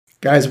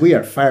Guys, we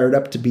are fired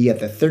up to be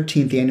at the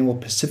 13th Annual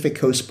Pacific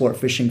Coast Sport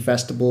Fishing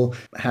Festival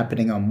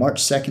happening on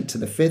March 2nd to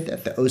the 5th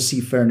at the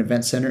OC Fair and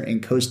Event Center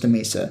in Costa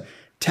Mesa.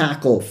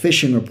 Tackle,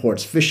 fishing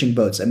reports, fishing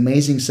boats,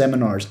 amazing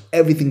seminars,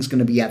 everything's going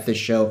to be at this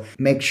show.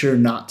 Make sure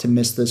not to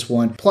miss this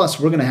one. Plus,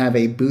 we're going to have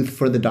a booth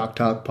for the Dock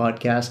Talk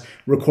podcast,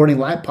 recording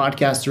live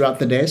podcasts throughout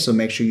the day, so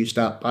make sure you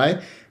stop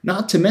by.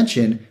 Not to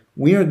mention,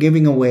 we are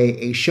giving away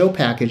a show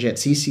package at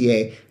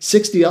CCA.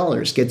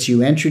 $60 gets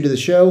you entry to the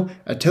show,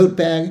 a tote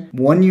bag,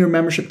 1-year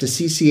membership to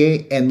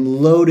CCA,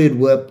 and loaded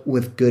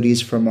with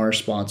goodies from our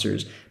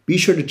sponsors. Be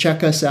sure to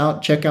check us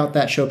out. Check out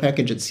that show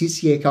package at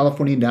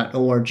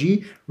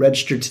ccacalifornia.org.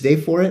 Register today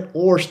for it,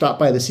 or stop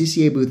by the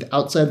CCA booth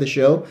outside the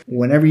show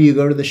whenever you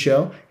go to the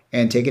show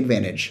and take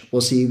advantage.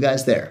 We'll see you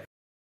guys there.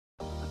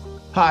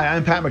 Hi,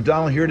 I'm Pat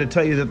McDonald here to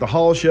tell you that the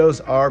Hall shows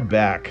are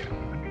back.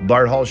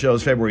 Bard Hall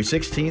shows February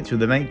 16th through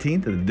the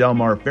 19th at the Del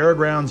Mar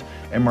Fairgrounds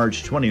and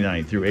March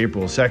 29th through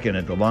April 2nd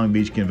at the Long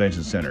Beach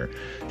Convention Center.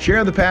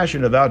 Share the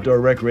passion of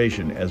outdoor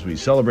recreation as we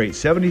celebrate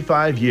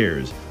 75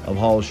 years of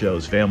Hall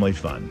Show's family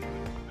fun.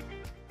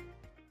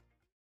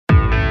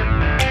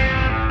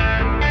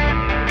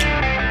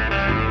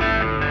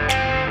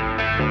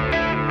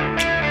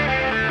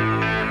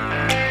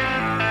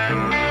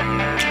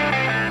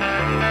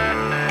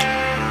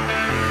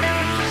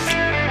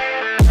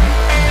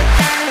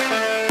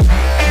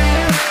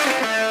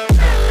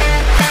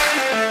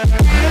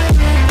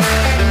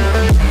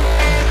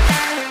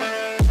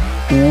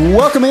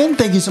 Welcome in.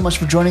 Thank you so much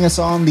for joining us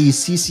on the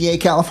CCA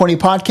California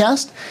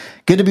podcast.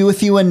 Good to be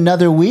with you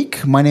another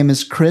week. My name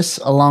is Chris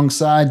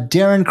alongside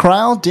Darren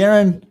Kreil.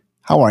 Darren,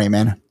 how are you,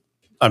 man?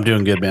 I'm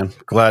doing good, man.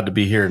 Glad to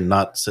be here and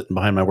not sitting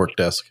behind my work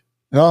desk.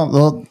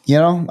 Well, you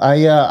know,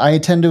 I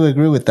tend to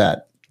agree with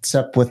that.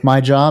 Except with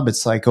my job,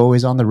 it's like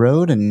always on the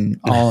road and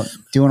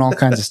doing all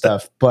kinds of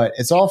stuff. But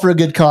it's all for a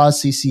good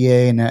cause,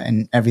 CCA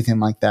and everything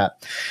like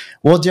that.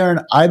 Well,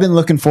 Darren, I've been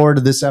looking forward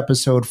to this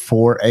episode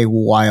for a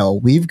while.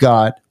 We've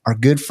got our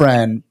good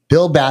friend,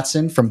 Bill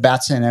Batson from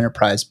Batson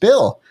Enterprise.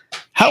 Bill,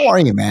 how are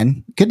you,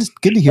 man? Good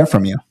to hear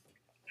from you.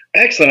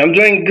 Excellent. I'm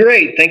doing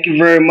great. Thank you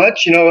very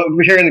much. You know,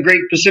 we're here in the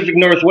great Pacific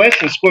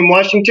Northwest in Sequim,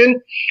 Washington,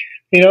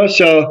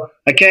 so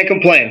I can't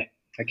complain.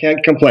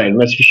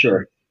 That's for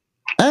sure.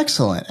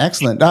 Excellent.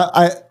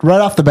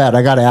 Right off the bat,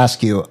 I got to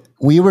ask you,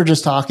 we were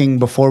just talking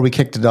before we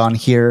kicked it on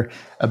here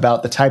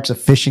about the types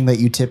of fishing that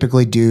you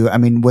typically do. I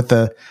mean, with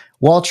a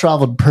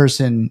well-traveled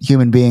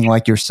human being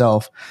like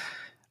yourself,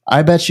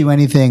 I bet you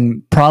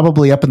anything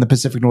probably up in the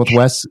Pacific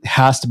Northwest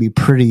has to be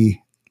pretty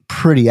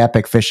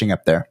epic fishing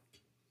up there.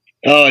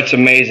 Oh, it's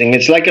amazing.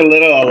 It's like a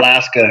little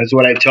Alaska is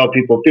what I tell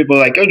people. People are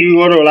like, oh, do you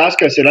go to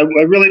Alaska? I said, I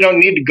really don't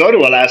need to go to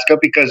Alaska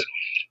because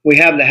we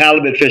have the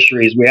halibut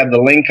fisheries. We have the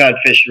lingcod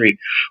fishery.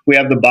 We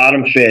have the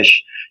bottom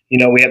fish.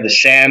 We have the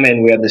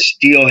salmon. We have the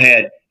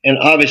steelhead. And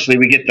obviously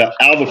we get the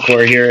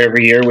albacore here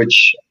every year,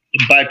 which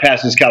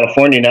bypasses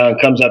California now and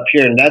comes up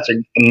here. And that's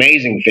an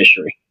amazing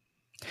fishery.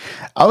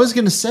 I was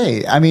going to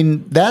say, I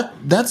mean,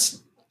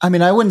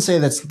 I wouldn't say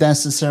that's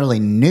necessarily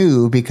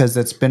new because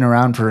that's been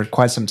around for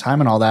quite some time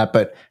and all that,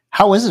 but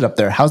how is it up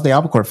there? How's the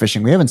albacore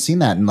fishing? We haven't seen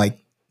that in like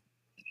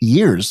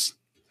years.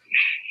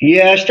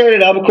 Yeah, I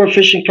started albacore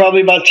fishing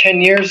probably about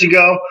 10 years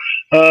ago.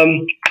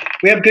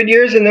 We have good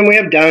years and then we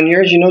have down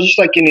years, just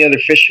like any other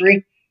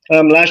fishery.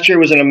 Last year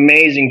was an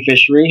amazing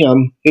fishery.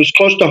 It was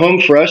close to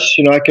home for us.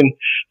 I can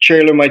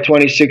trailer my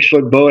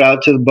 26-foot boat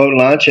out to the boat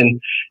launch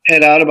and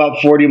head out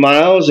about 40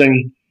 miles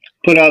and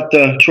put out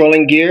the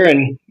trolling gear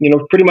and,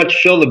 pretty much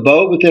fill the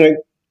boat within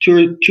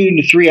 2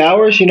 to 3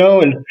 hours, and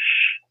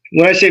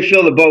when I say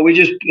fill the boat, we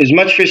just as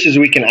much fish as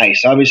we can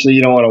ice. Obviously,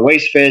 you don't want to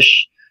waste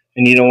fish,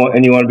 and you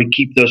want to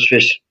keep those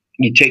fish.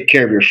 You take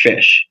care of your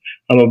fish.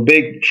 I'm a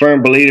big,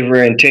 firm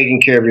believer in taking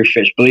care of your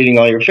fish, bleeding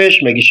all your fish,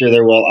 making sure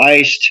they're well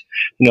iced.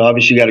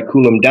 Obviously, you got to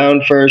cool them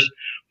down first.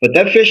 But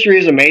that fishery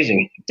is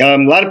amazing. A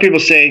lot of people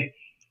say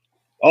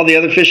all the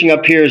other fishing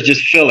up here is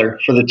just filler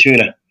for the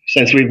tuna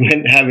since we've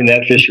been having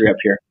that fishery up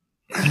here.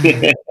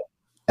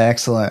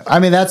 Excellent. I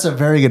mean, that's a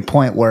very good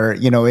point where,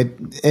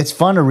 it's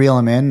fun to reel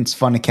them in. It's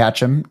fun to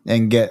catch them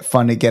and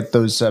get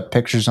those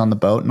pictures on the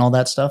boat and all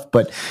that stuff.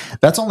 But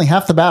that's only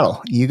half the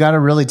battle. You got to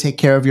really take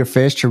care of your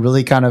fish to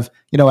really kind of,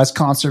 as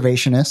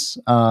conservationists,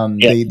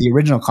 the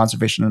original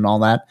conservation and all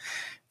that.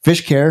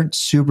 Fish care,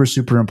 super,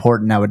 super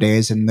important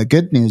nowadays. And the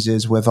good news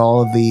is with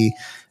all of the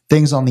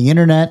things on the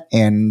internet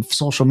and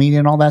social media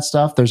and all that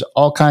stuff, there's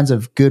all kinds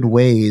of good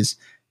ways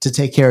to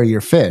take care of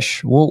your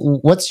fish. Well,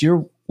 what's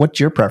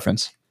your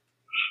preference?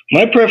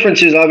 My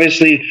preference is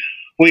obviously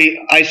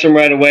we ice them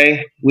right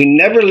away. We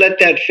never let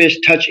that fish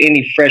touch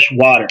any fresh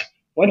water.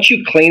 Once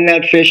you clean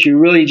that fish, you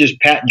really just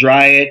pat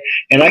dry it.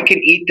 And I can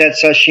eat that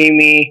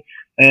sashimi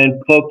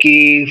and poke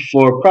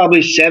for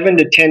probably 7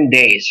 to 10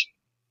 days.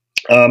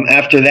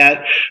 After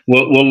that,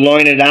 we'll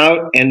loin it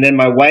out. And then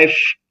my wife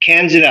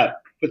cans it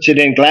up, puts it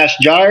in glass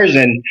jars.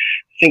 And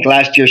I think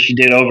last year she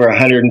did over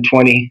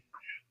 120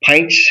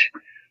 pints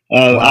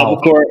of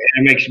albacore,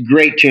 and it makes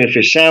great tuna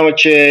fish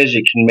sandwiches.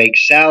 You can make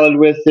salad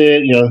with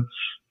it.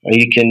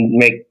 You can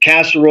make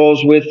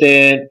casseroles with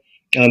it.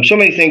 So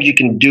many things you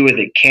can do with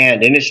it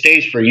canned, and it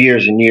stays for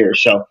years and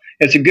years. So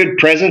it's a good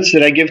presence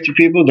that I give to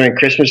people during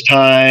Christmas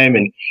time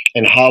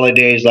and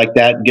holidays like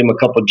that. Give them a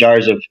couple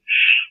jars of,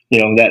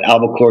 that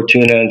albacore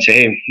tuna and say,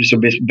 hey, this is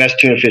the best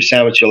tuna fish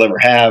sandwich you'll ever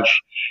have.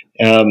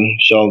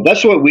 So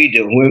that's what we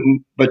do.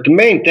 But the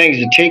main thing is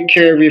to take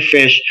care of your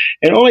fish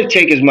and only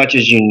take as much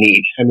as you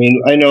need. I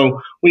mean, I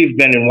know we've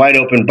been in wide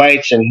open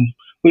bites and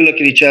we look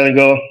at each other and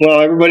go,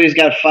 well, everybody's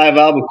got 5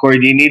 albacore.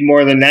 Do you need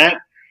more than that?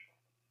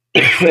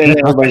 And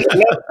everybody's like,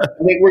 no, I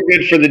think we're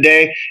good for the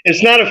day.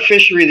 It's not a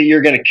fishery that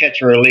you're going to catch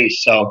and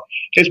release. So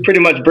it's pretty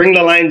much bring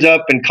the lines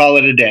up and call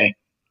it a day.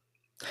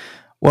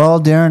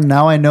 Well, Darren,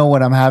 now I know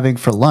what I'm having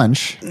for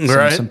lunch.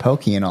 Right. Some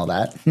poke and all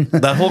that.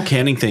 That whole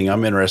canning thing,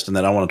 I'm interested in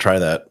that. I want to try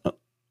that.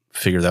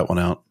 Figure that one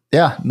out.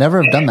 Yeah,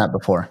 never have done that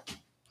before.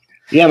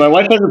 Yeah, my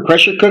wife has a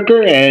pressure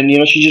cooker, and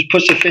she just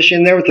puts the fish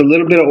in there with a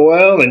little bit of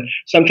oil, and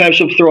sometimes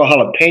she'll throw a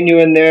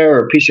jalapeno in there or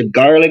a piece of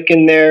garlic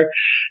in there,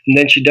 and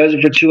then she does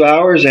it for 2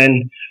 hours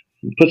and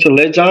puts the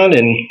lids on,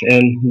 and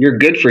you're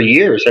good for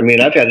years. I mean,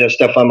 I've had that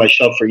stuff on my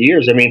shelf for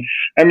years. I mean,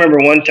 I remember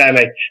one time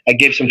I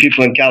gave some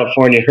people in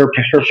California, her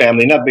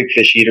family, not big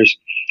fish eaters,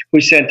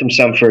 we sent them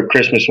some for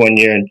Christmas one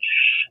year, and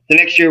the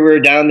next year we were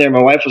down there,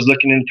 my wife was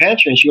looking in the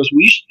pantry, and she goes,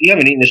 you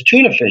haven't eaten this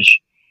tuna fish.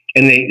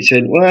 And they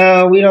said,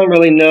 well, we don't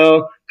really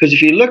know, because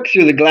if you look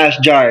through the glass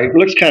jar, it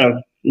looks kind of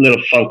a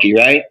little funky,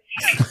 right?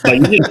 But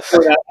you just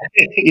pour it out.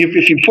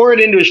 If you pour it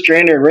into a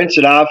strainer and rinse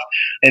it off,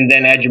 and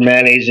then add your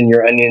mayonnaise and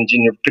your onions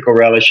and your pickle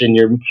relish and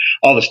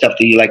all the stuff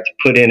that you like to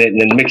put in it,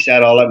 and then mix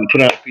that all up and put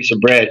it on a piece of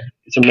bread,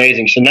 it's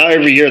amazing. So now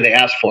every year they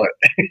ask for it.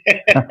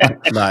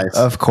 Nice.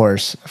 Of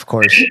course.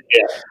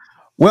 Yeah.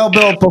 Well,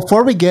 Bill,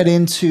 before we get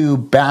into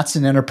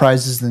Batson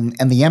Enterprises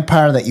and the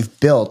empire that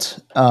you've built,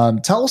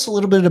 tell us a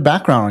little bit of the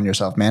background on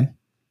yourself, man.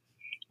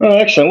 Oh,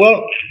 excellent.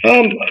 Well,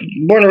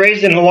 born and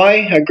raised in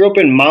Hawaii. I grew up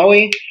in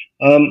Maui.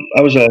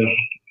 I was a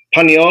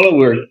Paniolo.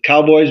 We were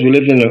cowboys. We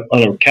lived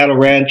on a cattle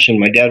ranch, and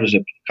my dad was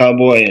a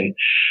cowboy. And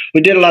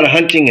we did a lot of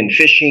hunting and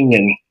fishing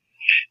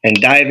and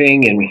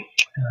diving. And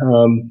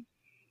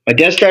my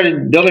dad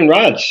started building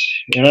rods.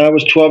 I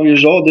was 12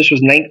 years old. This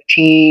was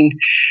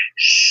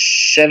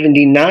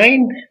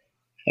 1979.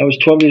 I was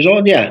 12 years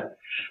old. Yeah,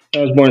 I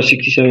was born in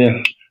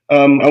 67.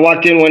 I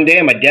walked in one day,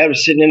 and my dad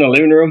was sitting in the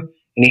living room,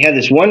 and he had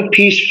this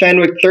one-piece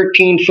Fenwick,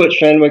 13-foot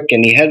Fenwick,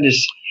 and he had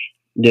this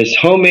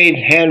homemade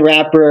hand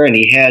wrapper, and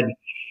he had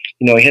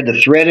the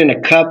thread in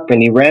a cup,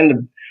 and he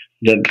ran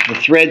the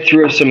thread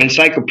through some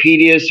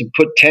encyclopedias to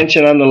put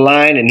tension on the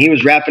line, and he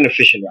was wrapping a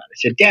fishing rod. I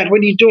said, Dad, what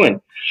are you doing?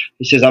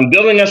 He says, I'm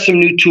building us some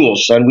new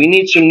tools, son. We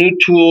need some new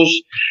tools,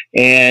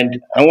 and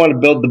I want to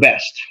build the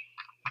best.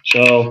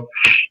 So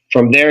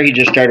from there, he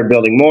just started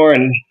building more,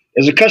 and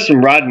as a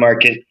custom rod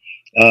market,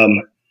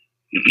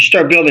 you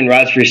start building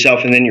rods for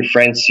yourself, and then your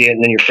friends see it,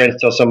 and then your friends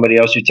tell somebody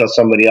else, you tell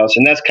somebody else,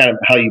 and that's kind of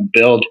how you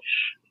build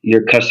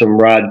your custom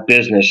rod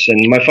business. And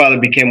my father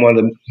became one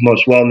of the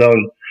most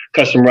well-known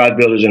custom rod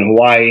builders in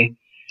Hawaii.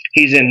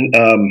 He's in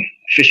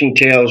Fishing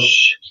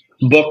Tales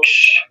books.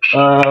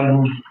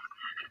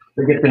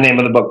 Forget the name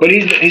of the book, but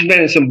he's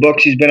been in some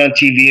books. He's been on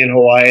TV in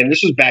Hawaii, and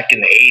this was back in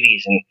the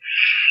 80s,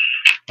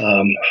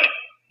 and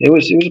it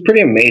was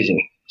pretty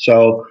amazing.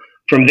 So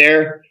from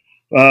there,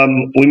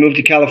 we moved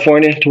to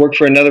California to work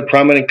for another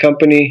prominent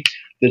company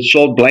that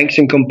sold blanks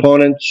and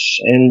components.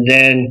 And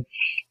then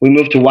we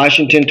moved to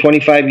Washington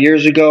 25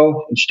 years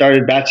ago and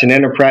started Batson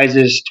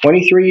Enterprises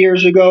 23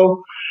 years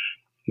ago.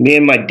 Me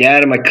and my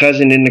dad and my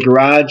cousin in the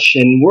garage,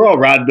 and we're all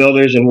rod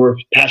builders, and we're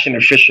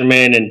passionate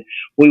fishermen, and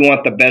we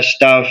want the best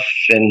stuff.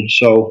 And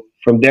so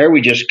from there,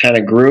 we just kind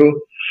of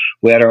grew.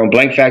 We had our own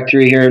blank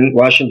factory here in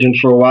Washington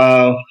for a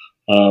while.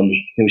 And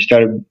we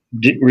started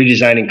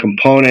redesigning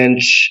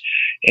components,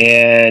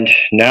 and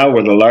now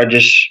we're the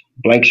largest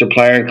blank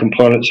supplier and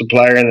component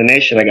supplier in the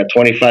nation. I got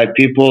 25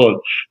 people, a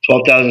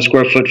 12,000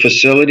 square foot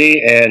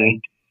facility,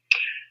 and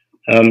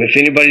if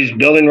anybody's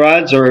building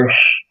rods or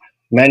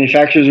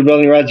manufacturers are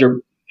building rods, they're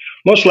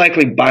most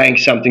likely buying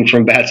something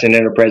from Batson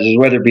Enterprises,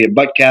 whether it be a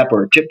butt cap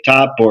or a tip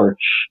top or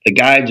the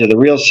guides or the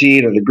reel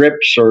seat or the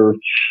grips or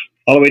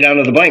all the way down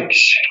to the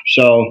blanks.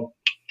 So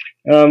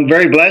I'm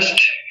very blessed.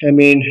 I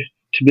mean,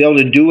 to be able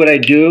to do what I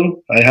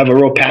do, I have a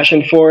real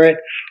passion for it.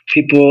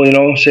 People,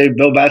 say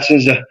Bill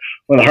Batson's one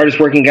of the hardest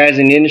working guys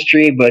in the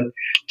industry, but to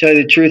tell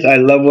you the truth, I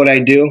love what I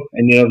do.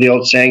 And, the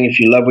old saying, if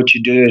you love what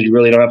you do, you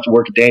really don't have to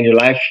work a day in your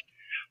life.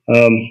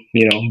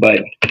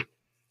 But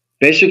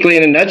basically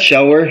in a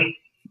nutshell, we're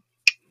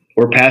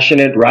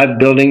passionate rod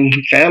building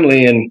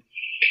family, and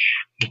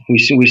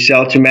we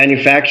sell to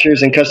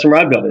manufacturers and custom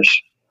rod builders.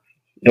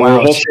 And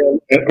wow.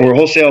 We're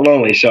wholesale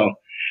only. So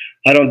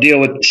I don't deal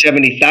with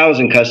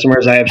 70,000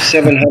 customers. I have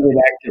 700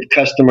 active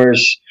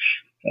customers,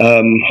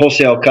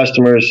 wholesale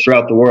customers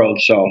throughout the world.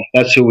 So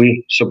that's who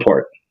we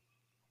support.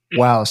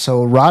 Wow.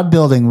 So rod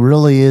building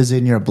really is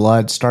in your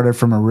blood, started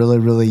from a really,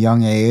 really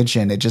young age,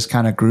 and it just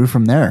kind of grew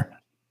from there.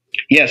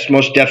 Yes,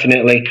 most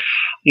definitely.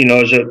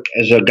 As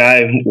a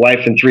guy,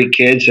 wife, and 3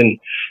 kids, and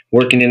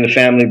working in the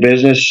family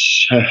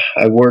business,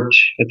 I worked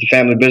at the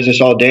family business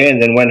all day, and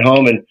then went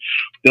home and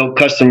built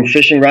custom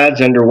fishing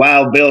rods under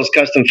Wild Bill's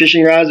Custom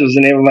Fishing Rods was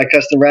the name of my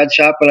custom rod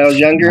shop when I was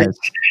younger. Nice.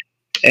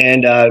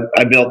 And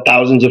I built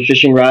thousands of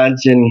fishing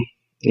rods and,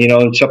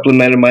 and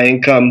supplemented my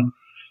income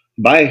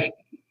by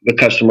the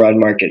custom rod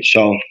market.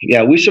 So,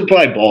 yeah, we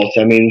supply both.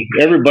 I mean,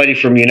 everybody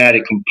from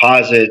United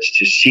Composites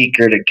to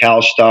Seeker to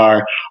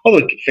CalStar, all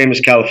the famous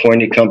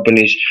California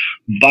companies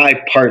buy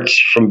parts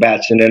from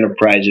Batson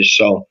Enterprises.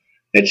 So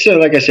it's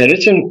like I said,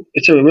 it's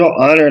a real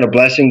honor and a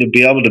blessing to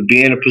be able to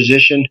be in a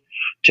position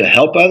to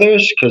help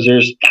others, because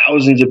there's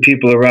thousands of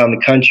people around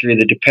the country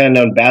that depend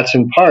on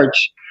Batson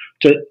parts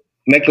to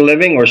make a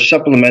living or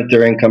supplement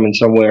their income in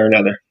some way or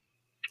another.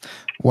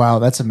 Wow,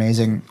 that's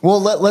amazing. Well,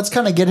 let's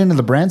kind of get into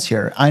the brands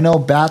here. I know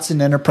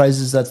Batson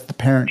Enterprises, that's the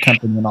parent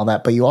company and all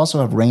that, but you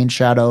also have Rain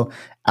Shadow,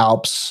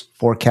 Alps,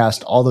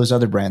 Forecast, all those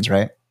other brands,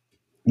 right?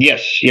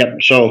 Yes, yep.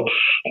 So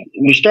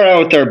we start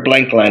out with our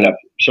blank lineup.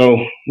 So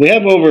we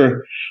have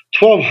over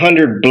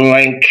 1,200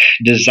 blank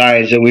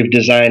designs that we've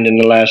designed in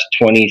the last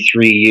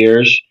 23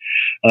 years.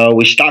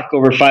 We stock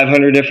over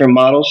 500 different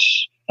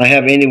models. I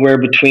have anywhere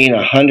between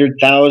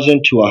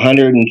 100,000 to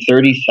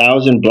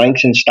 130,000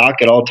 blanks in stock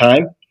at all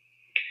time,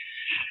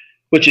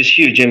 which is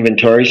huge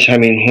inventories. I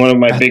mean, one of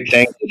my big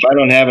things, if I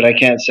don't have it, I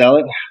can't sell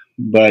it.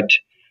 But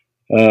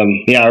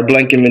our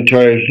blank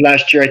inventory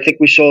last year, I think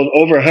we sold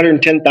over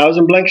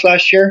 110,000 blanks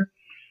last year.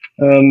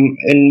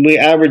 And we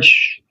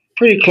average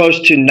pretty close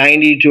to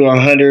 90 to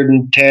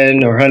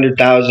 110 or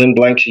 100,000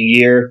 blanks a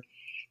year.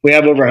 We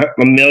have over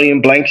 1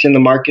 million blanks in the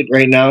market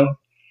right now.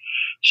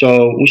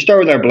 So we start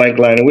with our blank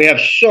line, and we have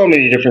so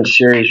many different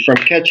series, from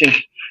catching,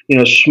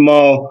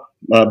 small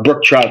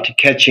brook trout to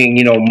catching,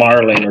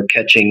 marlin, or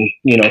catching,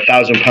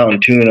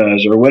 1,000-pound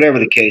tunas, or whatever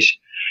the case.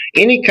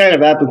 Any kind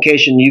of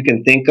application you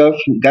can think of.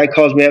 Guy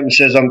calls me up and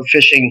says, I'm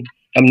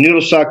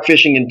noodle sock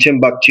fishing in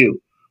Timbuktu.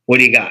 What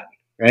do you got?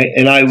 Right?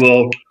 And I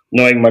will,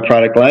 knowing my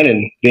product line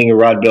and being a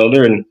rod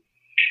builder, and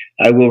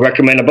I will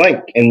recommend a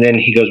blank. And then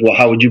he goes, well,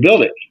 how would you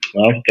build it?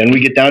 Well, then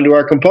we get down to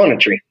our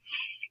componentry.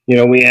 We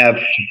have,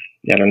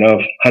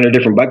 100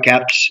 different butt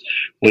caps.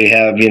 We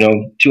have,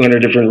 200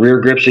 different rear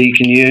grips that you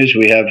can use.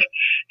 We have,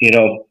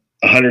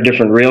 100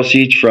 different reel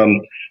seats,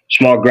 from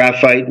small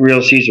graphite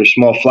reel seats or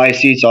small fly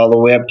seats all the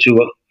way up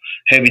to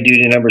heavy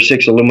duty number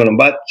 6 aluminum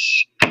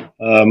butts.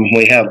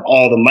 We have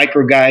all the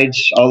micro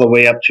guides all the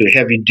way up to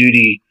heavy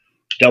duty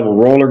double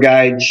roller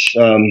guides.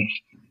 So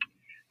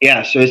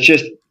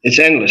it's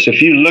endless.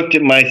 If you looked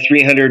at my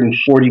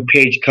 340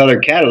 page color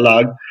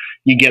catalog,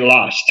 you get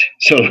lost.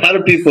 So a lot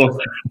of people,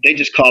 they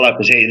just call up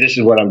and say, hey, this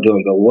is what I'm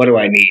doing, but what do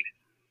I need?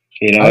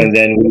 And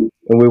then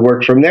we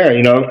work from there.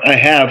 I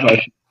have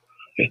a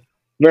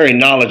very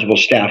knowledgeable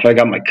staff. I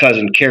got my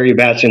cousin, Kerry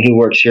Batson, who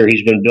works here.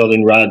 He's been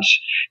building rods.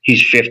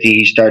 He's 50.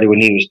 He started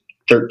when he was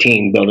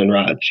 13 building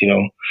rods.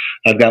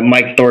 I've got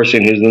Mike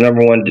Thorson, who's the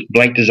number one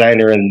blank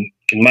designer, in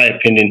my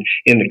opinion,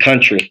 in the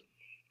country,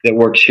 that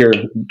works here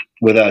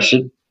with us.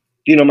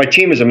 My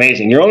team is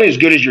amazing. You're only as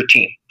good as your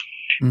team.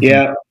 Mm-hmm.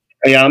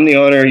 Yeah, I'm the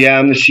owner. Yeah,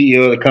 I'm the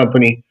CEO of the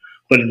company.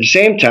 But at the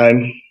same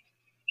time,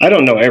 I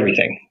don't know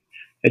everything.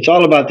 It's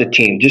all about the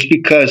team. Just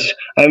because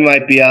I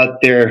might be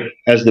out there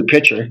as the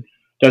pitcher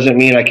doesn't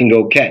mean I can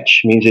go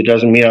catch. It means it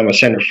doesn't mean I'm a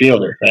center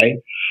fielder, right?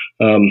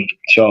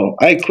 So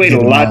I equate a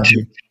lot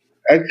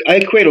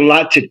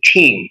to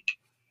team.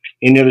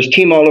 There's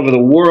team all over the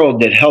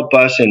world that help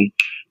us and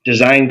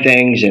design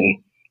things.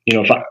 And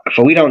if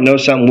we don't know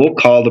something, we'll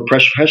call the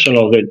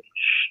professional that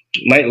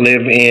might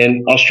live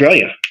in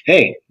Australia.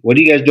 Hey, what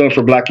are you guys doing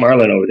for black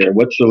marlin over there?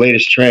 What's the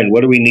latest trend?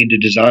 What do we need to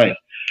design?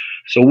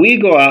 So we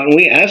go out and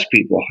we ask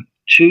people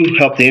to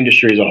help the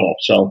industry as a whole.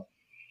 So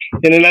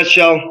in a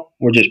nutshell,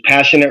 we're just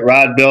passionate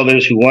rod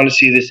builders who want to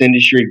see this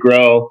industry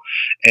grow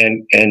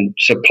and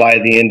supply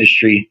the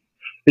industry.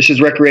 This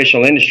is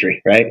recreational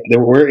industry, right?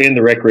 We're in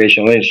the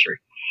recreational industry.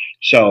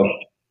 So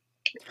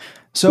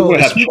we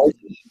have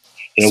choices.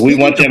 We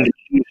want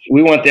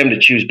them to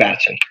choose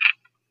Batson.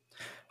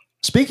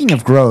 Speaking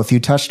of growth, you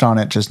touched on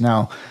it just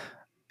now.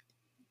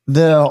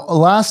 The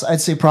last,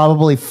 I'd say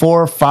probably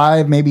 4 or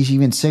 5, maybe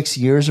even 6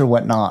 years or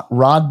whatnot,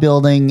 rod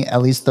building,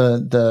 at least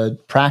the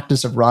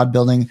practice of rod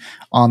building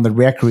on the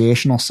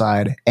recreational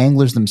side,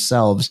 anglers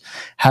themselves,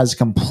 has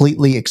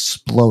completely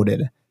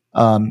exploded.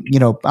 I'm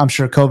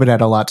sure COVID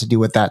had a lot to do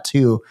with that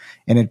too,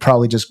 and it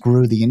probably just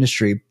grew the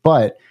industry.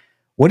 But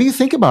what do you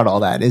think about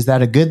all that? Is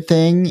that a good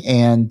thing?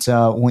 And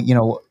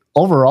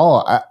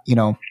overall,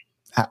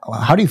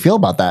 how do you feel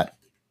about that?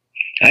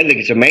 I think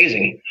it's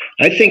amazing.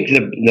 I think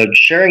the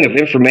sharing of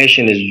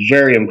information is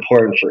very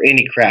important for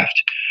any craft.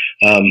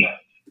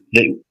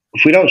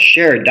 If we don't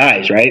share, it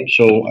dies, right?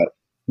 So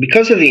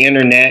because of the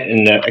internet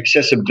and the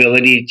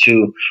accessibility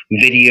to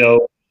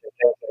video,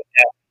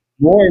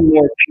 more and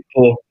more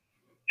people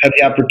have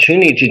the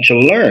opportunity to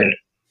learn.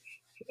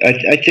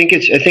 I think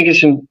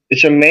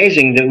it's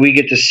amazing that we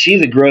get to see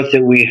the growth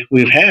that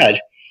we've had,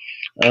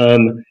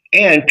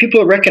 and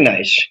people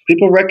recognize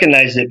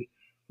that.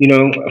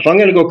 If I'm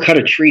going to go cut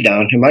a tree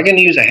down, am I going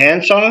to use a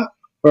handsaw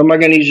or am I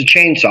going to use a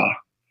chainsaw?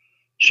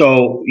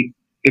 So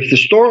if the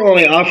store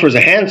only offers a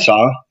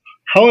handsaw,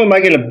 how am I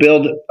going to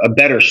build a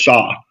better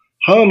saw?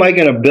 How am I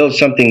going to build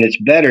something that's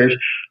better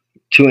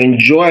to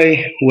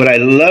enjoy what I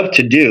love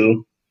to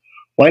do?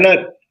 Why not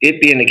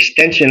it be an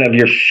extension of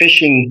your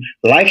fishing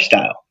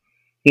lifestyle?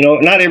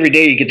 Not every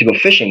day you get to go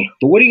fishing,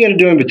 but what are you going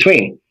to do in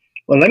between?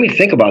 Well, let me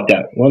think about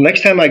that. Well,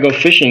 next time I go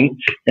fishing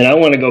and I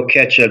want to go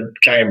catch a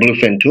giant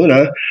bluefin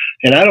tuna,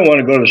 and I don't want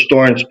to go to the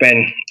store and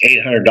spend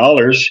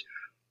 $800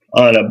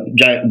 on a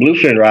giant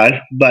bluefin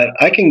rod, but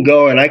I can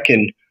go and I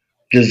can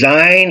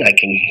design, I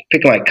can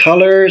pick my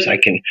colors, I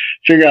can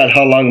figure out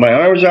how long my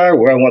arms are,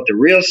 where I want the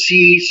reel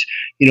seats,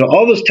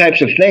 all those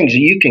types of things that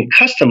you can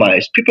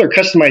customize. People are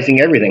customizing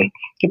everything.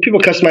 And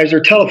people customize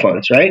their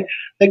telephones, right?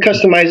 They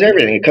customize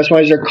everything. They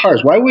customize their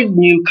cars. Why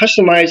wouldn't you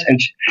customize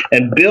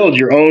and build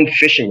your own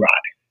fishing rod?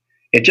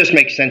 It just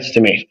makes sense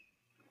to me.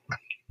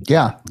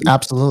 Yeah,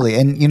 absolutely.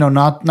 And,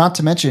 not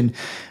to mention,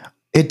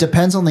 it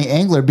depends on the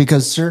angler,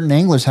 because certain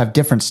anglers have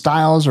different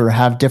styles or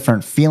have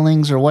different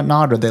feelings or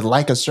whatnot, or they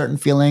like a certain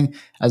feeling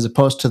as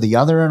opposed to the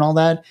other and all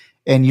that.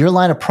 And your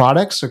line of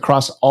products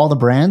across all the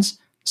brands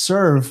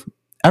serve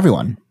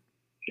everyone.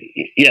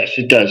 Yes,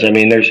 it does. I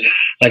mean,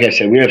 like I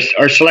said,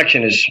 our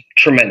selection is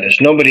tremendous.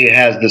 Nobody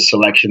has the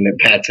selection that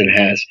Batson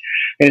has.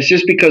 And it's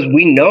just because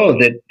we know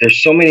that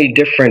there's so many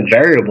different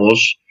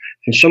variables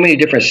and so many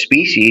different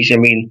species. I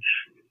mean,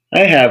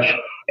 I have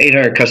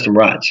 800 custom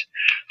rods.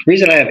 The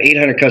reason I have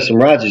 800 custom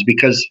rods is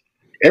because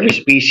every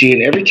species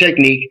and every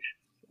technique,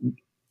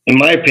 in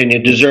my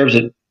opinion, deserves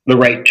the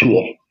right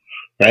tool,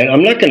 right?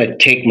 I'm not going to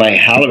take my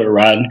halibut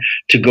rod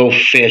to go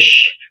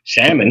fish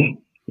salmon,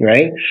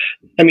 right?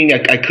 I mean,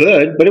 I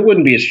could, but it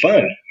wouldn't be as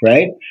fun,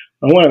 right?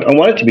 I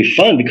want it to be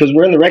fun because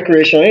we're in the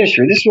recreational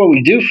industry. This is what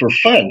we do for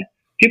fun.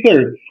 People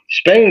are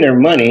spending their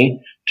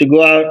money to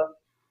go out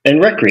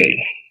and recreate,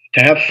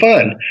 to have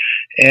fun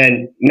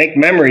and make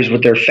memories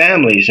with their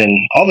families and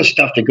all the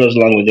stuff that goes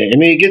along with it. I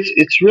mean,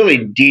 it's really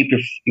deep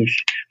if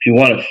you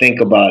want to think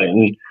about it.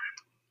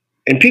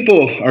 And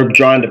people are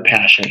drawn to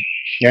passion,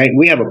 right?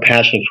 We have a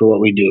passion for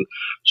what we do.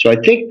 So I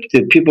think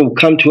that people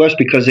come to us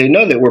because they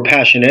know that we're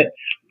passionate.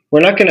 We're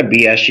not going to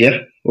BS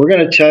you. We're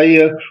going to tell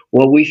you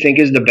what we think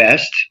is the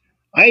best.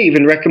 I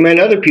even recommend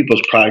other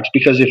people's products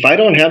because if I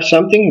don't have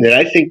something that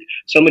I think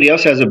somebody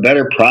else has a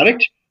better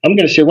product, I'm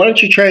going to say, why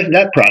don't you try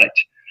that product?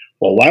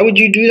 Well, why would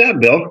you do that,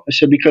 Bill? I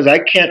said, because I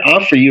can't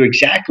offer you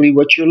exactly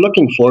what you're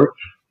looking for,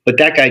 but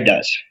that guy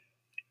does.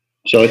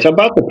 So it's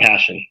about the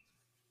passion.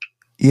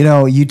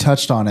 You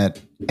touched on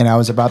it, and I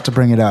was about to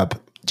bring it up.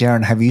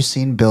 Jaron, have you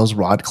seen Bill's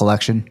rod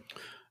collection?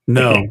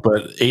 No,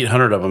 but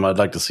 800 of them, I'd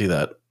like to see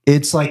that.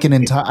 It's like an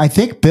entire, I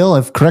think,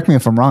 Bill, correct me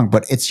if I'm wrong,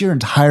 but it's your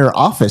entire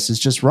office. It's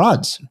just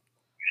rods.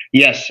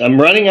 Yes, I'm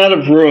running out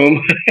of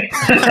room.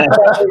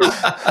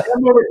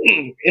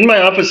 In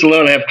my office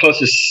alone, I have close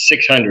to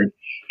 600.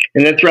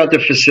 And then throughout the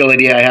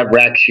facility, I have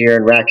racks here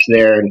and racks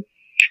there. And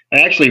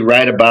I actually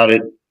write about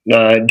it,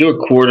 do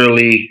a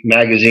quarterly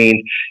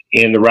magazine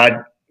in the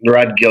Rod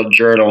Guild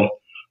Journal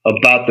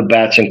about the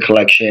Batson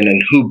collection and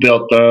who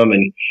built them.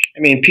 And I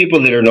mean,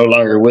 people that are no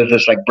longer with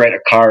us, like Brett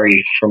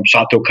Akari from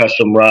Sato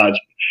Custom Rods.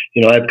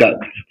 I've got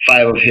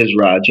 5 of his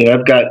rods.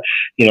 I've got,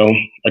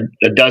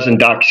 a dozen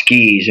Doc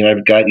Skis, and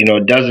I've got,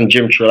 a dozen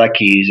Jim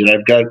Treleckis, and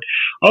I've got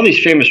all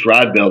these famous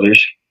rod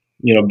builders,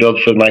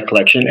 build for my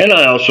collection. And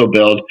I also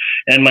build,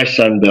 and my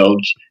son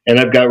builds, and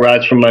I've got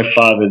rods from my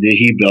father that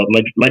he built.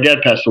 My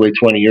dad passed away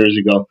 20 years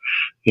ago,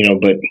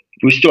 but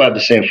we still have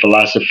the same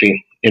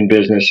philosophy in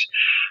business.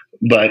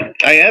 But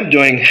I am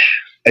doing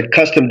a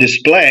custom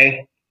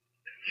display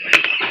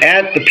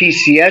at the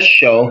PCS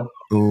show.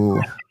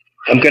 Ooh.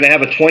 I'm going to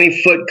have a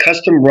 20-foot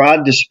custom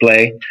rod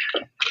display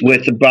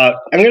with I'm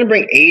going to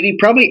bring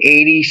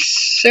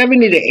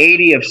 70 to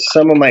 80 of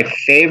some of my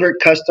favorite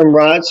custom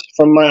rods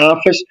from my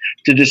office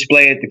to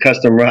display at the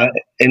custom rod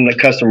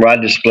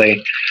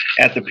display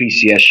at the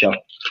PCS show.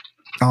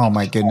 Oh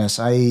my goodness.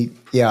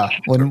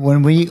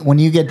 When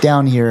you get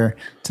down here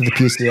to the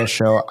PCS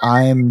show,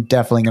 I'm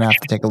definitely going to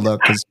have to take a look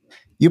because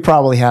you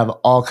probably have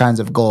all kinds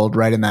of gold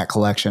right in that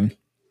collection.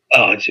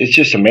 Oh, it's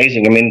just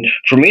amazing. I mean,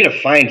 for me to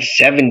find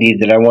 70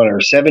 that I want,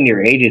 or 70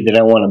 or 80 that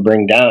I want to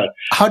bring down.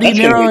 How do you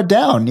narrow it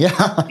down?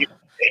 Yeah.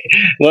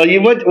 Well,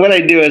 what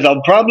I do is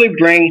I'll probably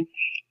bring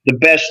the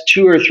best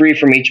 2 or 3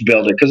 from each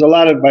builder because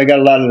I got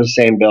a lot of the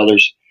same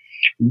builders,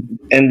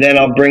 and then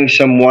I'll bring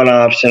some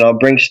one-offs and I'll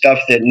bring stuff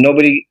that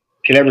nobody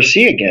can ever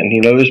see again.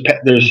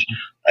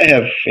 I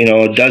have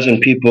a dozen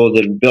people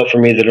that built for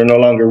me that are no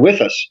longer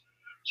with us.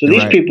 So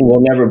these people will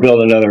never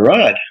build another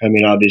rod. I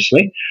mean,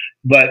 obviously.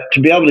 But to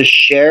be able to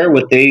share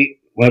what they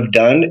have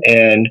done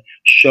and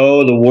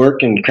show the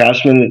work and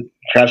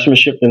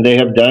craftsmanship that they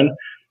have done,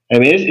 I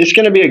mean, it's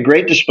going to be a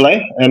great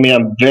display. I mean,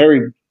 I'm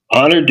very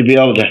honored to be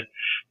able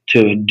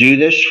to do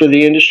this for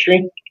the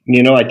industry.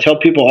 I tell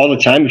people all the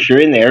time, if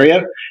you're in the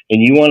area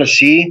and you want to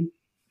see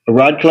a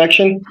rod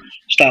collection,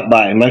 stop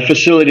by. My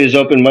facility is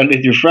open Monday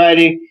through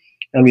Friday.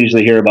 I'm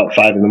usually here about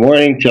 5 in the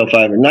morning till 5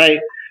 at night.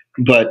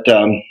 But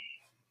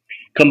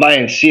come by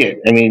and see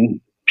it. I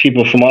mean,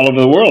 people from all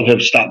over the world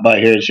have stopped by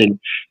here and said,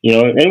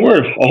 and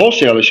we're a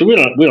wholesaler, so we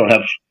don't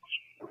have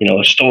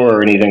a store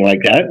or anything like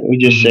that. We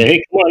just say,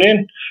 hey, come on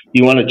in.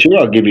 You want a tour?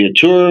 I'll give you a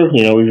tour.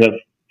 We have a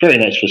very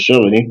nice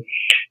facility.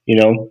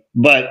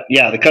 But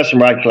yeah, the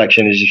custom ride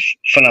collection is just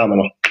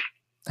phenomenal.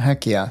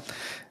 Heck yeah.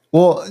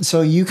 Well,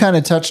 so you kind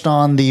of touched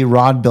on the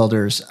rod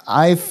builders.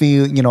 I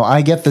feel,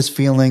 I get this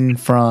feeling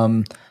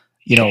from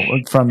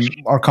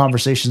our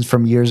conversations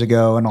from years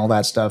ago and all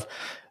that stuff.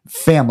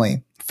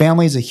 Family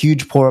is a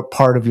huge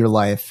part of your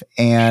life.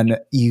 And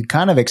you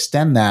kind of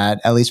extend that,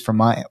 at least from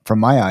my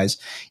eyes,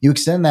 you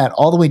extend that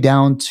all the way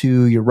down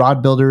to your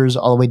rod builders,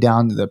 all the way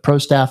down to the pro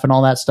staff and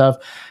all that stuff.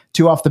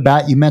 Two off the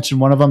bat, you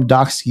mentioned one of them,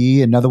 Doc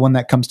Ski, another one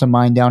that comes to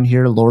mind down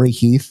here, Lori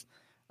Heath.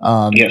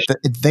 Yes.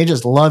 They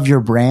just love your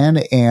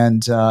brand.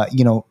 And,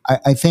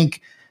 I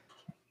think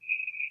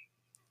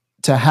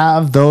to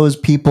have those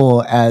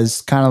people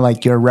as kind of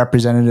like your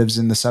representatives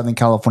in the Southern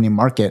California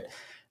market,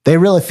 they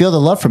really feel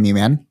the love from you,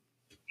 man.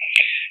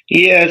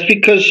 Yeah, it's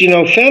because,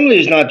 family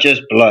is not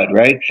just blood,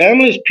 right?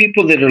 Family is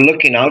people that are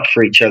looking out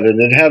for each other,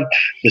 that have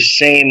the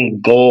same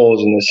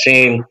goals and the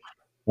same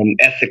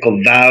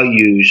ethical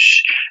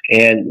values,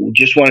 and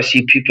just want to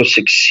see people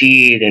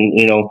succeed, and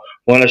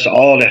want us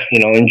all to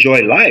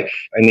enjoy life.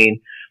 I mean,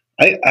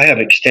 I have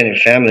extended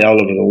family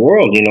all over the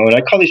world, and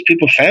I call these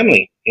people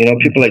family.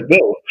 People like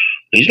Bill,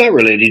 he's not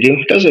related to you.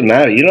 It doesn't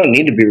matter. You don't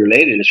need to be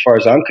related as far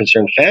as I'm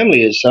concerned.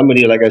 Family is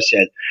somebody, like I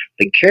said,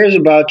 that cares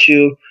about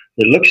you,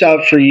 that looks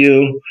out for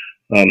you,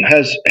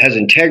 has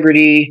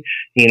integrity,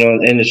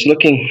 and is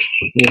looking,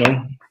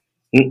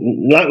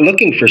 not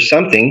looking for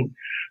something.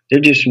 They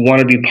just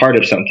want to be part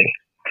of something.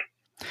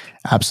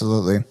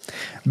 Absolutely.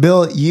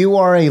 Bill, you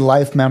are a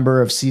life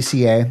member of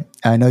CCA.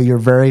 I know you're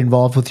very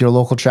involved with your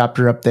local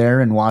chapter up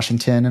there in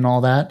Washington and all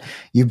that.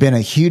 You've been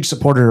a huge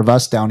supporter of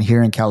us down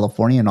here in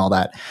California and all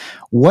that.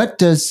 What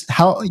does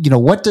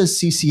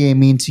CCA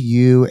mean to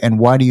you, and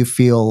why do you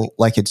feel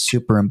like it's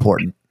super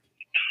important?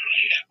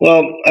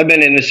 Well, I've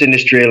been in this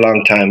industry a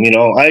long time.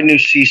 I knew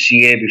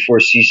CCA before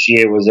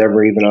CCA was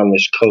ever even on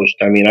this coast.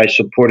 I mean, I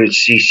supported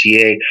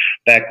CCA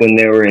back when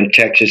they were in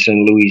Texas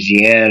and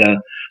Louisiana.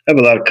 I have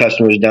a lot of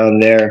customers down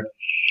there.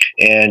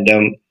 And,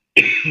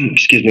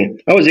 excuse me,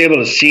 I was able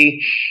to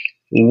see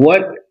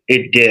what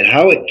it did,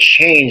 how it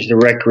changed the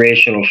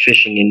recreational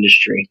fishing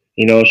industry.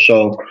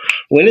 So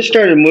when it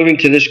started moving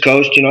to this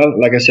coast,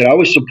 like I said, I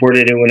always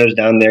supported it when I was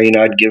down there.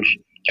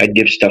 I'd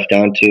give stuff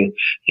down to,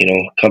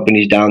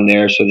 companies down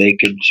there so they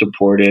could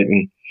support it.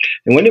 And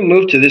when it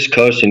moved to this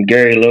coast and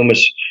Gary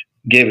Loomis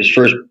gave his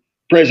first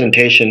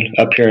presentation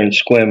up here in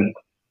Sequim,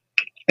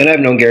 and I've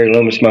known Gary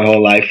Loomis my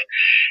whole life.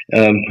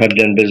 I've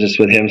done business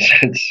with him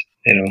since,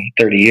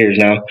 30 years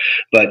now.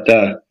 But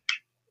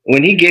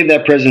when he gave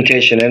that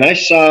presentation, and I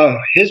saw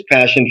his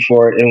passion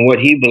for it and what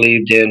he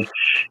believed in,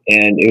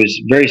 and it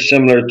was very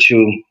similar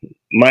to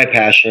my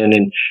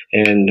passion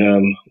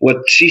and what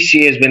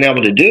CCA has been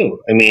able to do.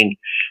 I mean,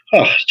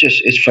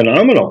 it's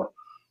phenomenal.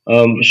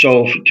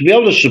 So to be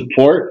able to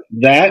support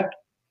that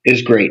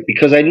is great,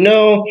 because I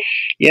know,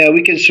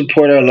 we can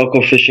support our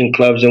local fishing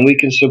clubs and we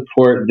can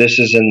support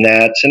thises and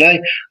that's. And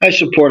I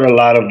support a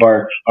lot of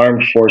our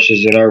armed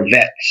forces and our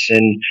vets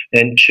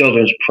and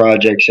children's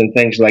projects and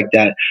things like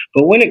that.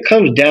 But when it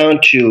comes down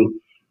to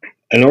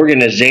an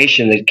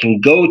organization that can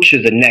go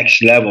to the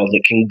next level,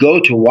 that can go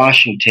to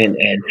Washington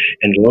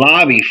and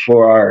lobby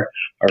for our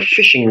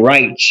fishing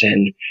rights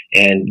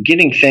and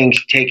getting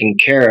things taken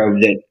care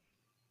of that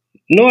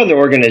no other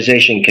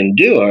organization can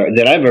do, or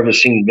that I've ever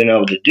seen been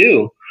able to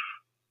do,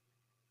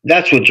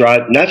 that's what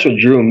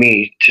drew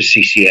me to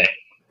CCA.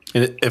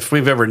 And if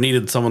we've ever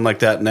needed someone like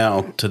that,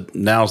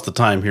 now's the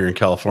time here in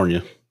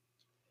California.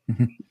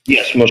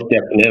 Yes, most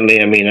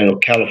definitely. I mean, I know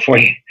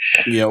California.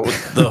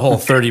 The whole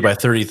 30 by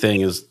 30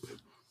 thing is.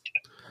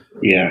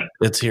 Yeah,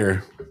 it's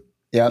here.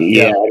 Yeah. I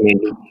mean,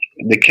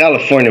 the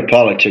California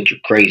politics are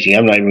crazy.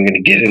 I'm not even going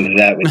to get into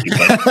that with you.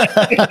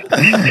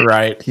 But.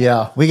 Right.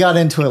 Yeah, we got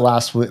into it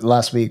last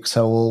week,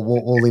 so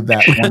we'll leave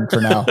that one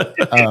for now.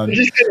 I'm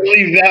just going to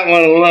leave that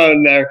one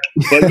alone there.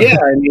 But yeah,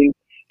 I mean,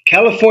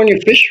 California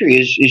fishery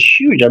is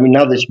huge. I mean,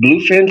 now this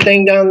bluefin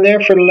thing down there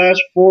for the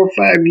last 4 or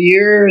 5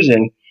 years,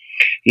 and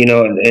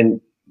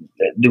and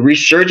the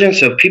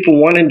resurgence of people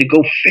wanting to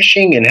go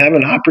fishing and have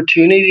an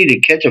opportunity to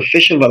catch a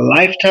fish of a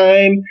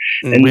lifetime.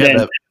 And we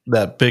had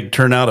that big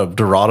turnout of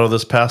Dorado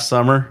this past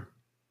summer.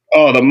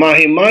 Oh, the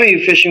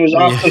mahi fishing was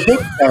off the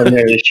hook down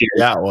there this year.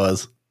 Yeah, it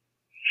was.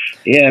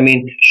 Yeah, I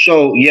mean,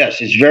 so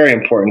yes, it's very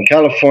important.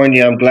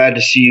 California, I'm glad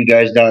to see you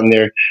guys down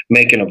there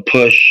making a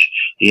push,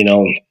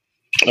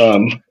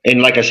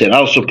 and like I said,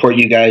 I'll support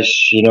you guys.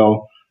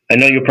 I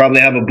know you'll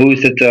probably have a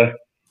booth at the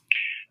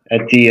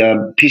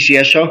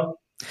PCS show.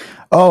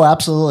 Oh,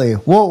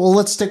 absolutely. Well,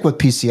 let's stick with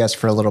PCS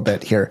for a little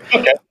bit here.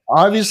 Okay.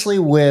 Obviously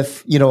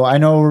with, I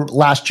know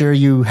last year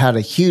you had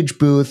a huge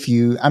booth.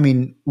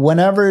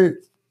 Whenever,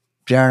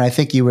 Jaron, I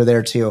think you were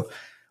there too.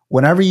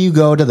 Whenever you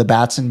go to the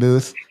Batson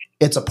booth,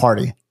 it's a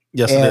party.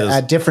 Yes, it is.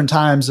 At different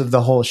times of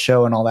the whole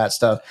show and all that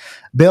stuff.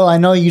 Bill, I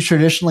know you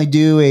traditionally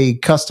do a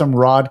custom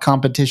rod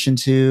competition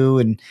too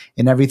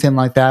and everything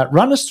like that.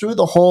 Run us through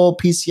the whole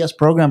PCS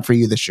program for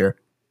you this year.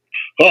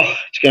 Oh,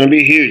 it's going to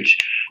be huge.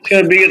 It's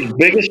going to be the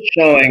biggest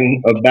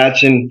showing of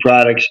Batson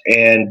products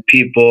and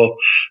people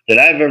that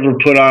I've ever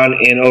put on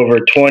in over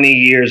 20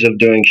 years of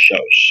doing shows.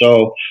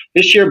 So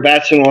this year,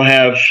 Batson will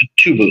have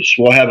two booths.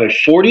 We'll have a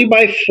 40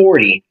 by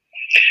 40.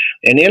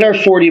 And in our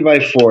 40 by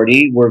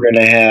 40, we're going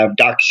to have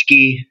Doc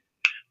Ski.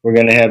 We're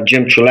going to have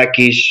Jim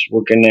Treleckis.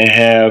 We're going to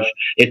have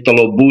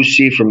Italo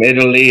Busi from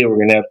Italy. We're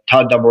going to have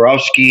Todd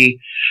Dabrowski.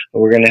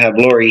 We're going to have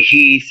Lori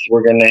Heath.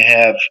 We're going to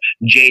have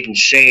Jaden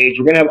Sage.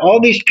 We're going to have all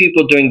these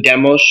people doing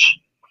demos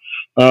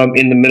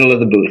in the middle of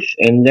the booth.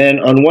 And then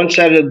on one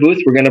side of the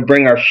booth, we're going to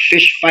bring our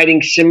fish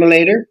fighting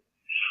simulator.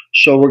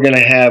 So we're going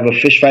to have a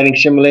fish fighting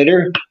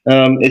simulator.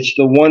 It's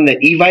the one that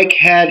Evike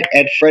had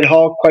at Fred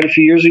Hall quite a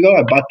few years ago.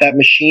 I bought that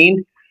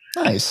machine.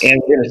 Nice. And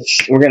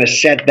we're gonna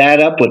set that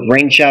up with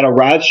rain shadow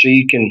rods so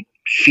you can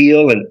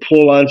feel and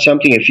pull on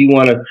something. If you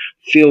want to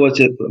feel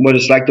what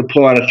it's like to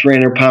pull on a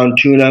 300-pound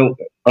tuna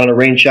on a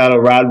rain shadow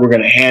rod, we're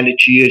gonna hand it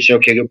to you and say,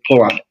 okay, go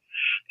pull on it.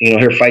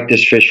 Here, fight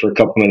this fish for a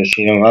couple minutes.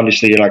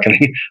 Obviously we're not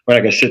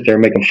gonna sit there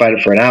and make them fight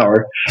it for an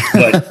hour,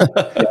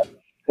 but.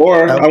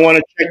 Or I want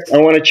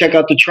to check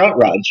out the trout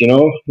rods.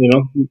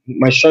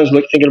 My son's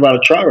thinking about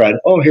a trout rod.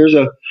 Oh, here's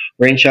a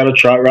rain shadow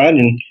trout rod,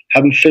 and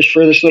have him fish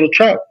for this little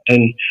trout.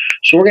 And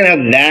so we're gonna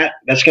have that.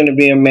 That's gonna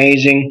be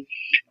amazing.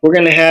 We're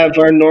gonna have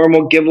our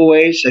normal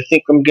giveaways. I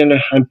think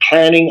I'm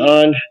planning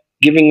on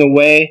giving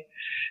away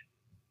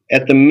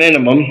at the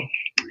minimum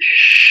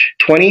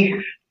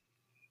 20,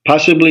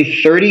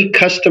 possibly 30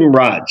 custom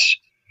rods,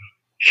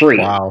 free.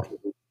 Wow.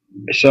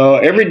 So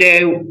every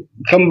day,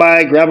 come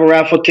by, grab a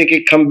raffle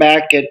ticket, come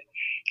back at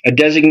a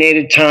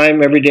designated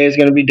time. Every day is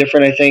going to be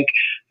different, I think,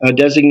 a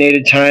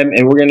designated time.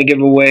 And we're going to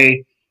give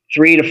away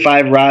 3 to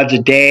 5 rods a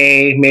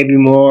day, maybe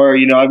more.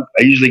 I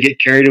usually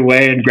get carried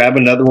away and grab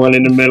another one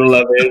in the middle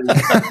of it.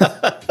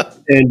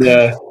 And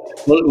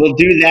we'll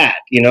do that,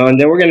 and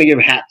then we're going to give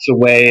hats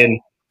away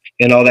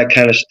and all that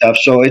kind of stuff.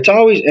 So it's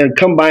always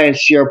come by and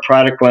see our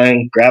product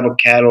line, grab a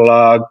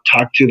catalog,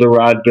 talk to the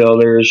rod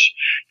builders.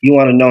 You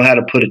want to know how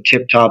to put a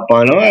tip top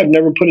on. Oh, I've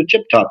never put a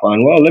tip top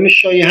on. Well, let me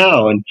show you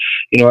how. And,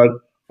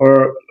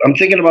 or I'm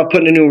thinking about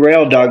putting a new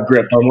rail dog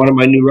grip on one of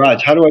my new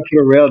rods. How do I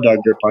put a rail dog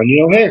grip on?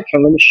 Hey,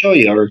 come, let me show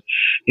you. Or,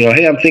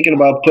 hey, I'm thinking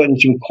about putting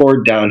some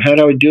cord down. How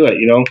do I do it?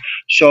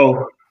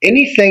 So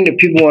anything that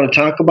people want to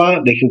talk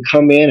about, they can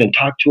come in and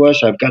talk to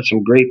us. I've got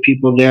some great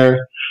people there.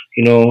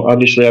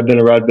 Obviously I've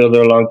been a rod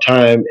builder a long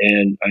time,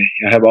 and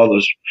I have all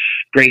those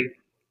great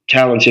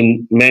talented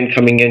men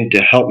coming in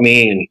to help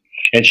me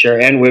and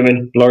share, and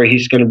women. Laura,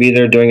 he's going to be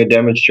there doing a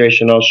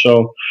demonstration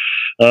also.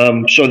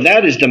 So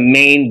that is the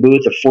main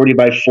booth of 40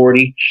 by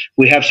 40.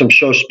 We have some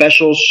show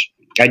specials.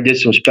 I did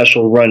some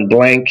special run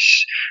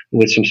blanks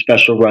with some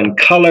special run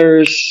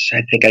colors.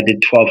 I think I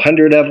did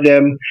 1,200 of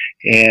them,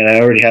 and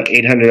I already have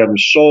 800 of them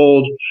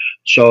sold.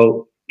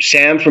 So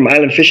Sam from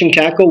Island Fishing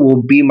Tackle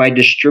will be my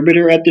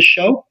distributor at the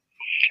show,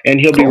 and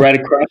he'll be right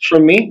across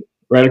from me.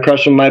 Right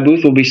across from my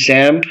booth will be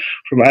Sam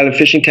from Island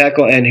Fishing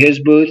Tackle and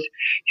his booth.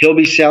 He'll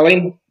be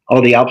selling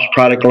all the Alps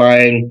product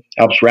line,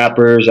 Alps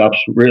wrappers, Alps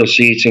reel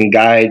seats and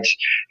guides,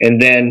 and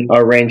then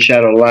our rain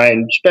shadow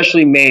line,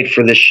 specially made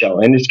for this show.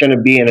 And it's going to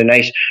be in a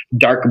nice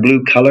dark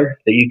blue color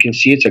that you can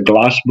see. It's a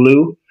gloss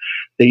blue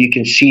that you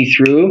can see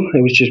through,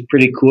 which is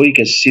pretty cool. You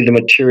can see the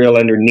material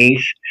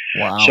underneath.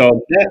 Wow.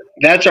 So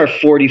that's our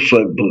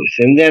 40-foot booth.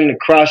 And then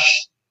across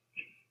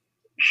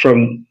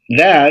from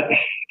that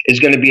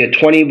is going to be a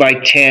 20 by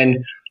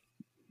 10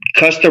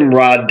 custom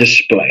rod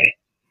display.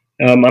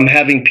 I'm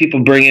having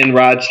people bring in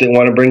rods that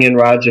want to bring in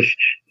rods. If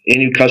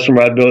any custom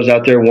rod builders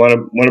out there want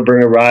to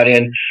bring a rod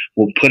in,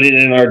 we'll put it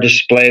in our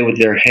display with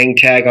their hang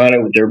tag on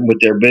it,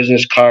 with their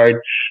business card,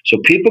 so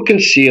people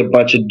can see a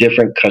bunch of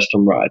different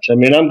custom rods. I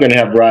mean, I'm going to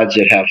have rods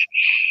that have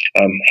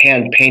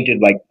hand painted,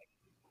 like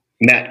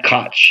Matt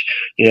Koch,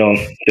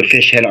 the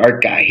fish head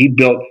art guy. I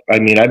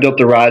built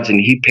the rods, and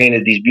he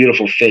painted these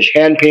beautiful fish,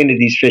 hand painted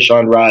ththese fish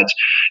on rods,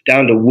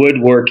 down to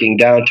woodworking,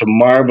 down to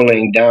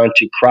marbling, down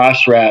to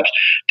cross wraps,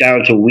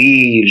 down to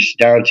weaves,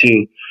 down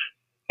to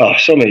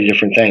so many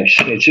different things.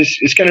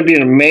 It's going to be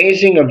an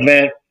amazing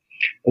event.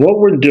 What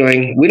we're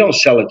doing, we don't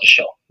sell at the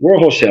show. We're a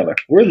wholesaler.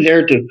 We're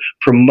there to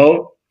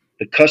promote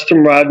the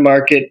custom rod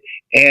market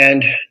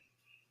and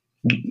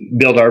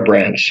build our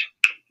brands.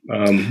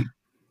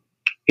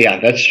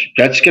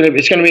 It's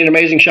gonna be an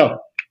amazing show.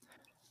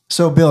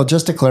 So, Bill,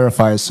 just to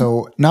clarify,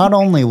 so not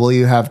only will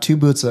you have 2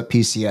 booths at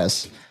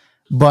PCS,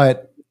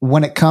 but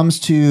when it comes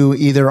to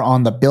either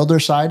on the builder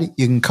side,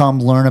 you can come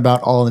learn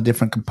about all the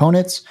different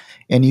components,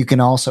 and you can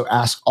also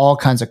ask all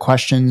kinds of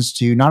questions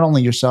to not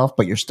only yourself,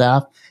 but your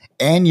staff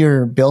and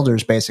your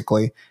builders,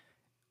 basically,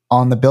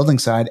 on the building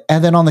side.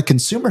 And then on the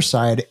consumer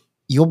side,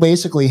 you'll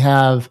basically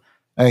have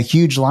a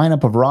huge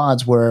lineup of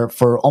rods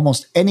for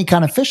almost any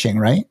kind of fishing,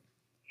 right?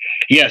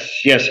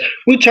 Yes.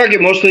 We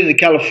target mostly the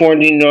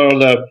California,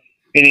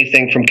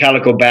 anything from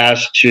calico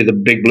bass to the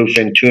big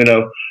bluefin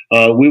tuna.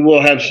 We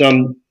will have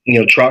some,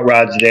 trout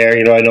rods there.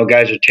 I know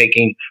guys are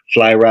taking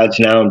fly rods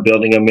now and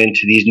building them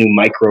into these new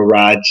micro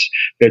rods.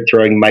 They're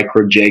throwing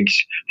micro jigs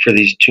for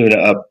these tuna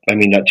up. I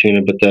mean, not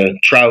tuna, but the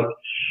trout.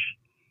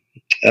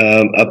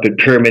 up at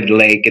Pyramid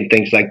Lake and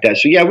things like that.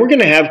 So yeah, we're going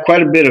to have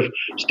quite a bit of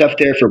stuff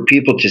there for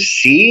people to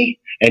see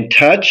and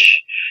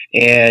touch.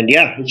 And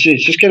yeah,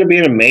 it's just going to be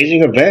an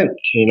amazing event,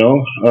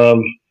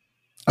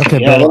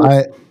 Okay, yeah, Bill,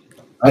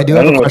 I do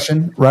have a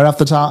question right off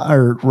the top,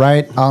 or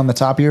right on the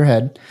top of your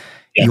head.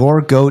 Yeah.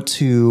 Your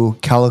go-to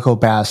calico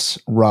bass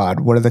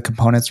rod. What are the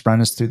components?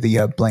 Run us through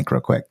the blank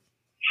real quick.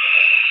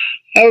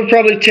 I would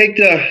probably take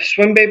the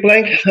swim bait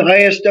blank,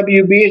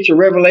 ISWB. It's a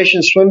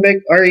Revelation swim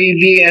bait,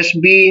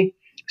 REVSB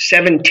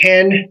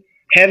 710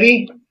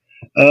 heavy.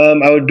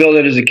 I would build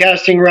it as a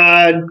casting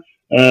rod.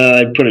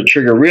 I'd put a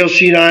trigger reel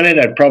seat on it.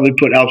 I'd probably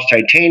put Alps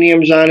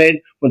titaniums on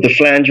it with the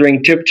flange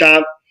ring tip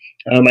top.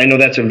 I know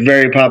that's a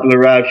very popular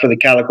rod for the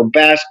calico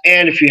bass.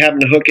 And if you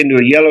happen to hook into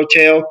a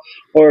yellowtail,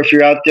 or if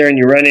you're out there and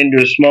you run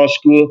into a small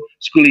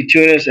schoolie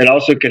tunas, it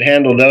also could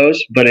handle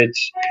those. But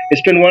it's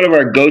been one of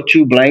our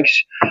go-to blanks.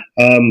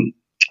 Eric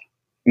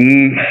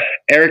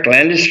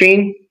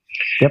Landisfien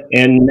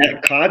and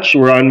Matt Koch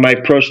were on my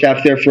pro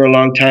staff there for a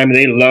long time.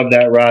 They love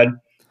that rod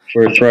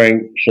for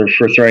throwing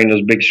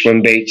those big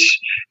swim baits.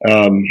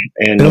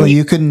 And Bill,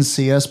 you couldn't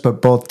see us,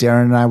 but both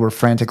Darren and I were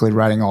frantically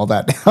writing all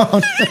that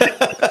down.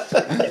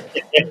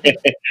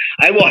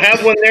 I will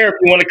have one there if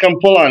you want to come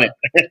pull on it.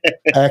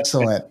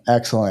 Excellent.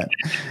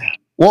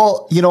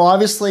 Well,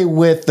 obviously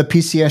with the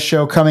PCS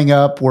show coming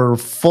up, we're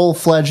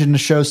full-fledged into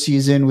show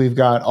season. We've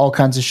got all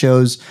kinds of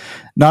shows,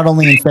 not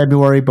only in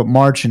February, but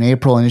March and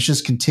April, and it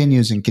just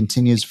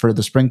continues for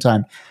the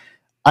springtime.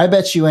 I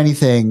bet you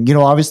anything,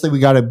 obviously we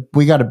got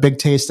a big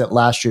taste at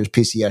last year's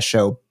PCS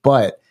show,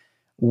 but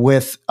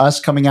with us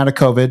coming out of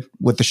COVID,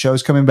 with the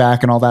shows coming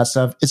back and all that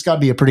stuff, it's got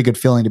to be a pretty good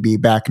feeling to be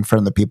back in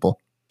front of the people.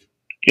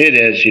 It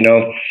is,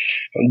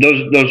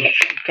 those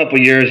couple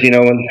years,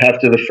 when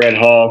after the Fred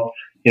Hall,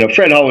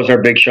 Fred Hall was our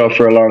big show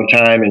for a long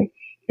time, and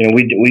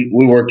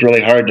we worked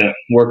really hard to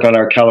work on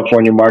our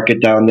California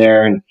market down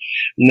there. And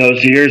in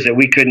those years that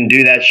we couldn't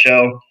do that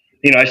show,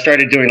 I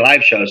started doing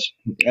live shows.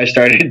 I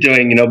started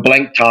doing,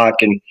 Blank Talk,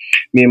 and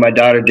me and my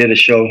daughter did a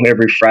show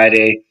every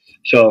Friday.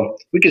 So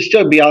we could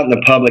still be out in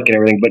the public and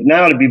everything, but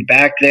now to be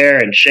back there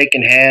and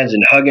shaking hands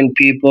and hugging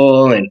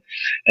people and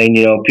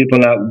people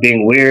not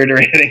being weird or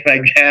anything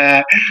like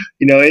that,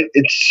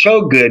 it's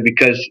so good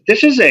because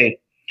this is a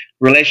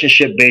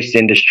relationship-based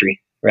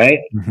industry, right?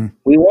 Mm-hmm.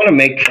 We want to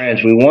make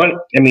friends.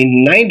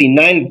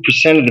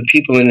 99% of the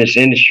people in this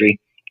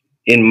industry,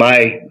 in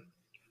my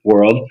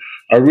world,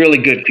 are really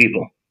good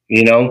people,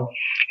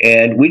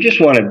 and we just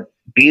want to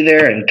be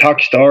there and talk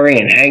story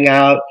and hang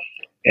out.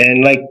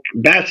 And like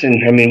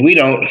Batson, we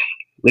don't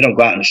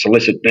go out and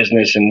solicit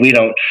business, and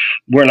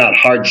we're not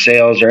hard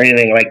sales or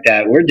anything like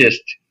that. We're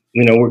just,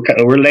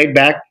 we're laid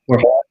back. We're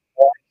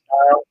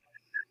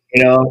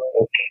and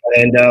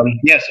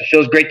yes, it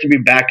feels great to be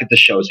back at the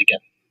shows again.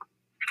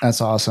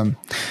 That's awesome.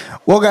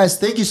 Well, guys,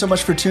 thank you so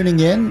much for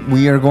tuning in.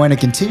 We are going to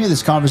continue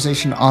this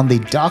conversation on the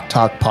Doc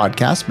Talk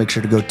podcast. Make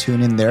sure to go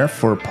tune in there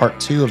for part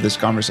 2 of this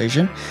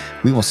conversation.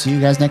 We will see you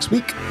guys next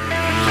week.